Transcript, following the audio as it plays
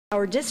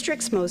Our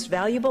district's most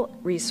valuable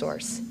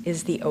resource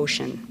is the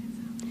ocean.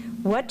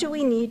 What do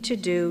we need to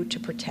do to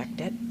protect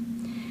it?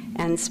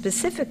 And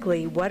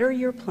specifically, what are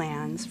your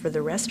plans for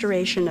the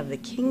restoration of the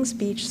Kings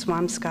Beach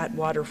Swampscott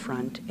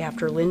waterfront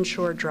after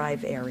Lynshore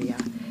Drive area,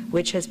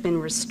 which has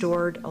been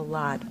restored a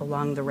lot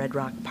along the Red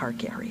Rock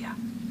Park area?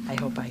 I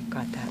hope I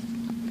got that.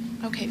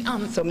 Okay.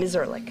 So Ms.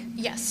 Ehrlich.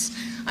 Yes,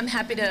 I'm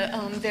happy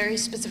to very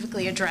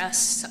specifically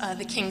address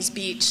the Kings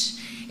Beach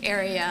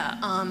area.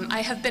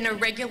 I have been a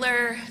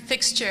regular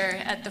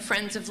fixture at the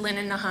Friends of Lynn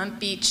and Nahant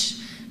Beach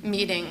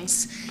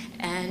meetings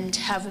and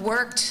have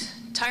worked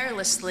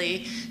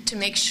tirelessly to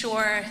make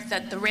sure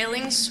that the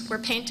railings were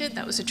painted.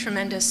 That was a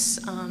tremendous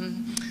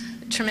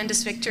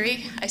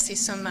victory. I see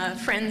some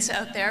friends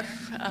out there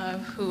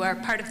who are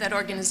part of that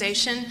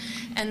organization,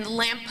 and the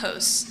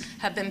lampposts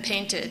have been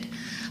painted.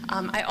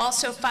 I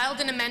also filed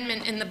an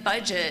amendment in the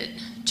budget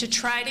to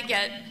try to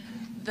get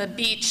the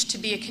beach to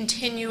be a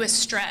continuous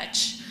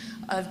stretch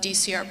of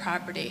DCR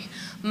property.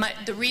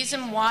 The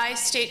reason why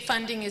state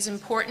funding is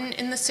important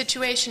in this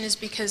situation is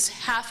because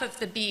half of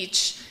the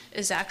beach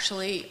is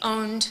actually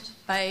owned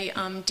by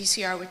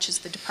DCR, which is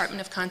the Department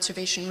of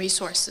Conservation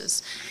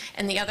Resources,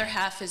 and the other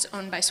half is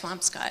owned by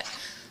Swampscott.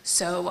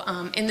 So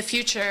in the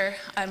future,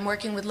 I'm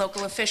working with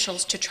local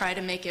officials to try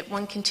to make it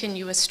one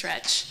continuous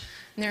stretch.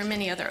 And there are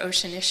many other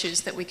ocean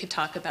issues that we could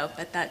talk about,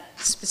 but that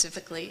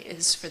specifically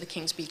is for the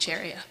Kings Beach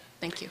area.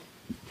 Thank you.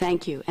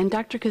 Thank you. And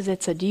Dr.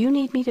 Kozyca, do you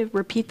need me to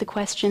repeat the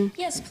question?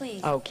 Yes,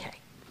 please. Okay.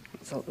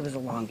 So it was a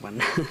long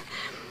one.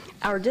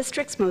 Our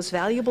district's most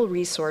valuable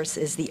resource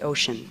is the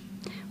ocean.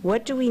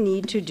 What do we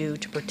need to do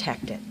to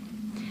protect it?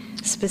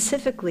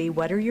 Specifically,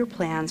 what are your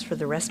plans for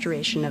the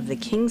restoration of the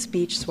Kings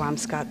Beach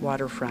Swampscott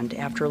waterfront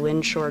after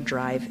Lynshore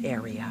Drive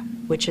area,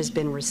 which has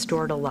been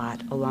restored a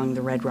lot along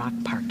the Red Rock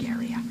Park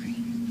area?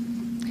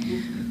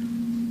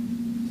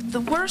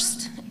 The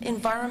worst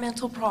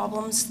environmental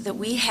problems that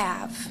we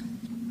have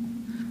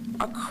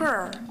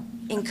occur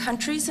in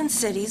countries and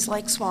cities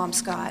like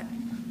Swampscott,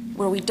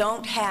 where we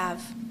don't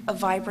have a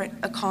vibrant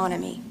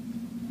economy.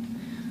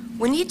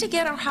 We need to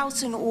get our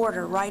house in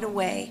order right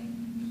away,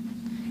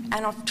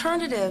 and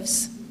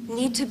alternatives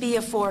need to be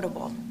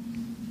affordable.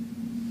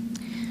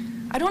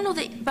 I don't know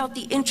about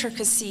the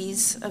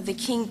intricacies of the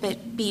King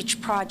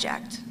Beach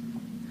project,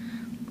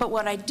 but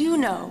what I do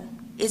know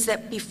is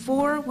that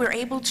before we're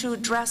able to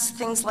address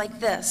things like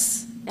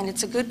this, and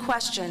it's a good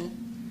question,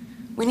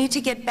 we need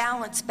to get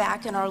balance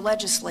back in our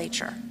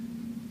legislature.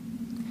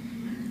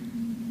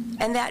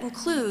 And that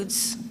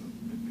includes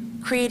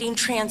creating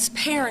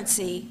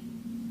transparency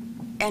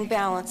and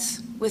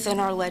balance within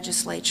our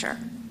legislature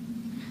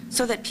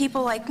so that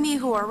people like me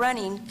who are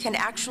running can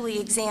actually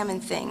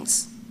examine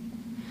things.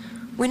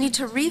 We need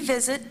to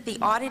revisit the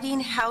auditing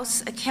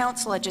House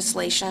accounts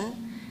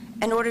legislation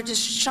in order to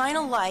shine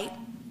a light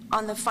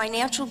on the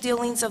financial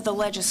dealings of the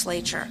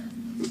legislature.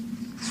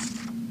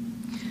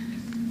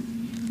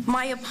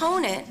 My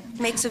opponent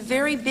makes a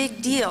very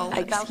big deal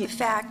about the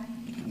fact...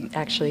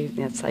 Actually,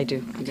 yes, I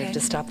do. Okay. You have to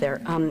stop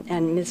there.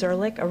 And Ms.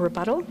 Ehrlich, a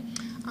rebuttal?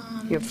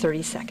 You have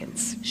 30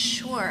 seconds.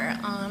 Sure.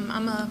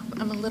 I'm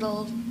a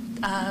little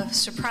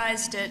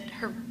surprised at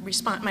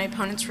my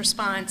opponent's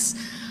response.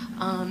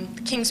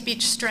 The Kings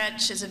Beach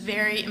stretch is a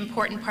very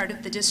important part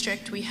of the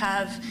district. We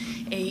have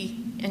a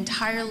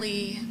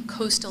entirely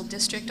coastal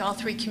district. All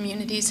three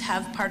communities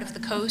have part of the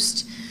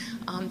coast.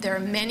 There are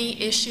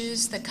many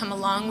issues that come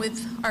along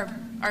with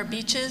our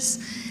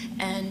beaches,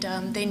 and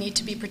they need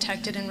to be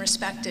protected and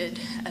respected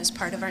as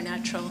part of our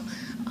natural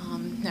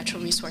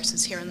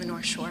resources here on the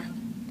North Shore.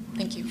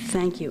 Thank you.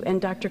 Thank you.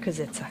 And Dr.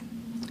 Kozyca.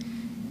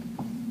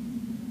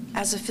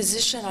 As a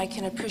physician, I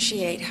can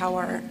appreciate how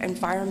our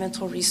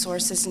environmental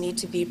resources need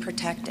to be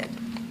protected.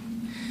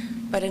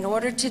 But in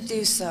order to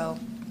do so,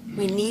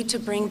 we need to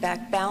bring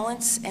back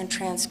balance and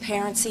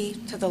transparency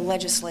to the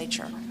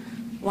legislature,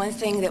 one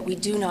thing that we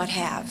do not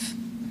have.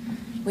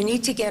 We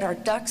need to get our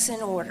ducks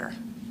in order.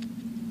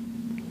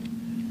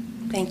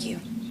 Thank you.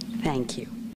 Thank you.